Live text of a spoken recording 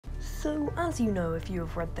So, as you know if you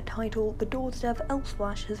have read the title, the Doors dev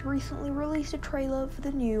LSplash has recently released a trailer for the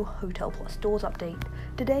new Hotel Plus Doors update.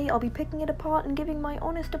 Today I'll be picking it apart and giving my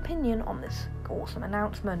honest opinion on this awesome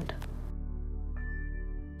announcement.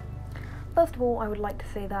 First of all, I would like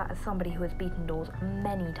to say that as somebody who has beaten Doors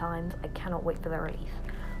many times, I cannot wait for their release.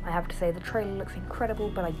 I have to say the trailer looks incredible,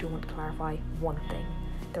 but I do want to clarify one thing.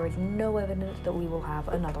 There is no evidence that we will have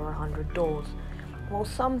another 100 Doors. While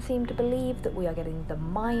some seem to believe that we are getting the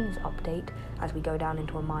mines update as we go down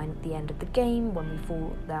into a mine at the end of the game when we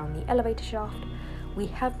fall down the elevator shaft, we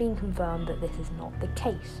have been confirmed that this is not the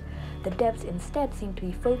case. The devs instead seem to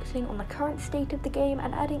be focusing on the current state of the game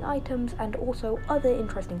and adding items and also other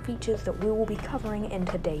interesting features that we will be covering in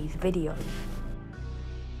today's video.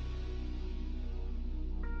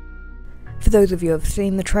 For those of you who have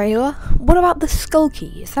seen the trailer, what about the Skull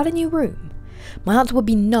Key? Is that a new room? My answer would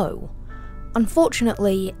be no.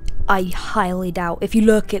 Unfortunately, I highly doubt. If you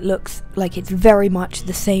look, it looks like it's very much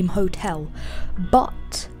the same hotel.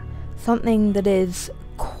 But something that is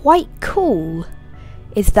quite cool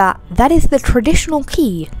is that is the traditional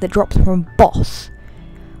key that drops from a boss.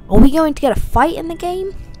 Are we going to get a fight in the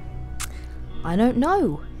game? I don't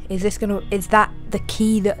know. Is that the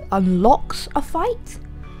key that unlocks a fight?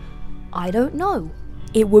 I don't know.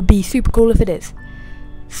 It would be super cool if it is.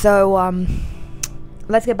 So,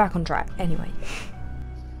 let's get back on track, anyway.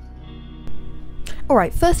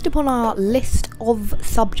 Alright, first up on our list of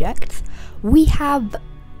subjects, we have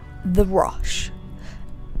the Rush.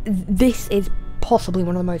 This is possibly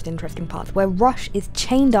one of the most interesting parts, where Rush is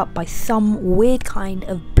chained up by some weird kind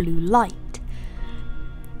of blue light.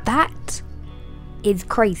 That is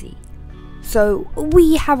crazy. So,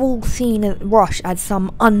 we have all seen Rush as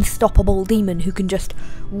some unstoppable demon who can just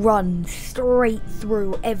run straight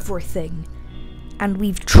through everything. And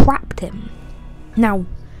we've trapped him. Now,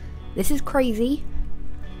 this is crazy,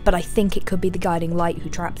 but I think it could be the guiding light who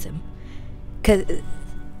traps him. Because,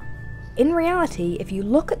 in reality, if you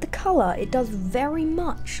look at the colour, it does very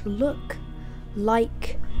much look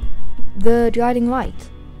like the guiding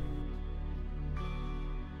light.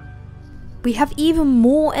 We have even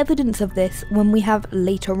more evidence of this when we have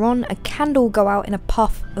later on a candle go out in a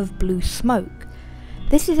puff of blue smoke.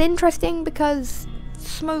 This is interesting because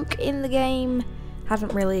smoke in the game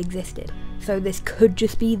hasn't really existed, so this could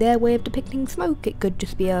just be their way of depicting smoke. It could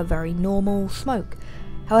just be a very normal smoke.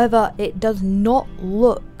 However, it does not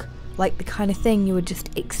look like the kind of thing you would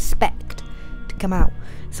just expect to come out.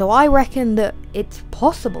 So I reckon that it's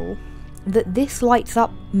possible that this lights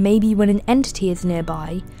up maybe when an entity is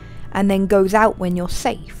nearby and then goes out when you're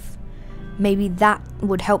safe. Maybe that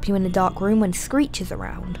would help you in a dark room when Screech is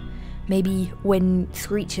around. Maybe when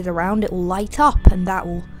Screech is around it will light up and that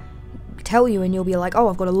will tell you and you'll be like, oh,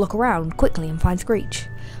 I've got to look around quickly and find Screech.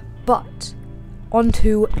 But on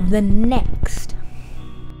to the next.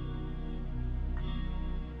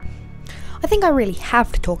 I think I really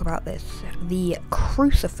have to talk about this. The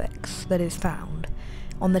crucifix that is found.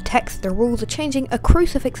 On the text, the rules are changing. A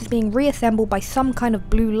crucifix is being reassembled by some kind of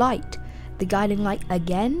blue light. The guiding light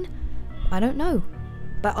again? I don't know.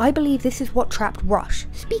 But I believe this is what trapped Rush.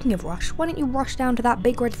 Speaking of Rush, why don't you rush down to that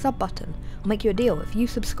big red sub button? I'll make you a deal. If you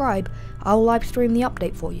subscribe, I'll live stream the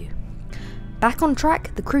update for you. Back on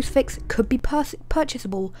track, the crucifix could be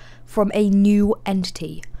purchasable from a new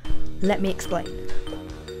entity. Let me explain.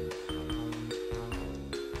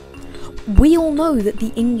 We all know that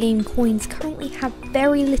the in-game coins currently have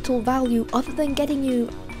very little value other than getting you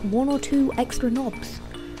 1 or 2 extra knobs.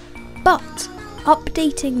 But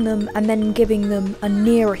updating them and then giving them a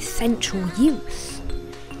near essential use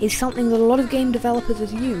is something that a lot of game developers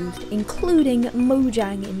have used, including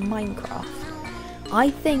Mojang in Minecraft. I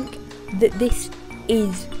think that this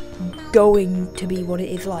is going to be what it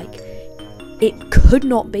is like. It could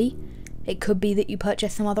not be. It could be that you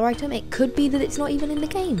purchase some other item. It could be that it's not even in the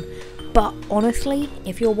game. But honestly,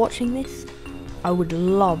 if you're watching this, I would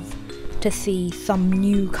love to see some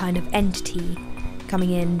new kind of entity coming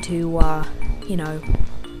in to, you know,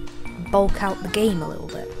 bulk out the game a little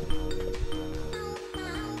bit.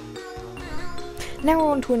 Now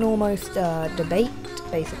we're on to an almost debate,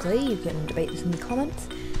 basically. You can debate this in the comments.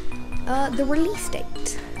 The release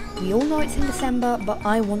date. We all know it's in December, but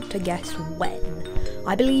I want to guess when.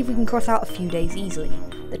 I believe we can cross out a few days easily.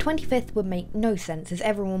 The 25th would make no sense as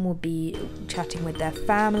everyone would be chatting with their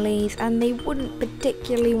families and they wouldn't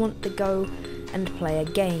particularly want to go and play a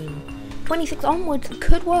game. 26 onwards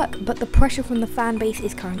could work, but the pressure from the fan base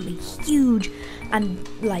is currently huge and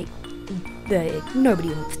like nobody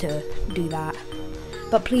wants to do that.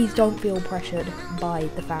 But please don't feel pressured by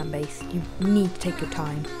the fan base. You need to take your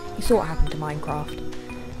time. You saw what happened to Minecraft.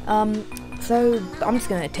 So I'm just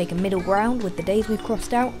going to take a middle ground with the days we've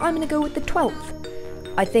crossed out. I'm going to go with the 12th.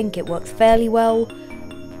 I think it works fairly well,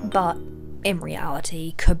 but in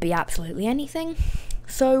reality could be absolutely anything.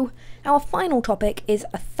 So our final topic is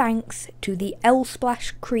a thanks to the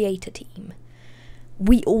LSplash creator team.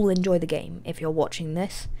 We all enjoy the game if you're watching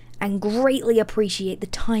this, and greatly appreciate the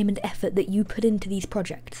time and effort that you put into these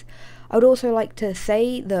projects. I would also like to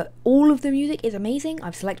say that all of the music is amazing.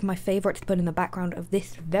 I've selected my favourites to put in the background of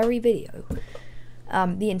this very video.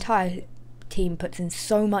 The entire team puts in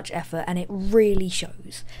so much effort and it really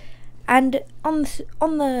shows. And on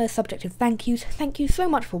the subject of thank you so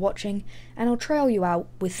much for watching, and I'll trail you out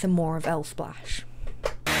with some more of LSplash.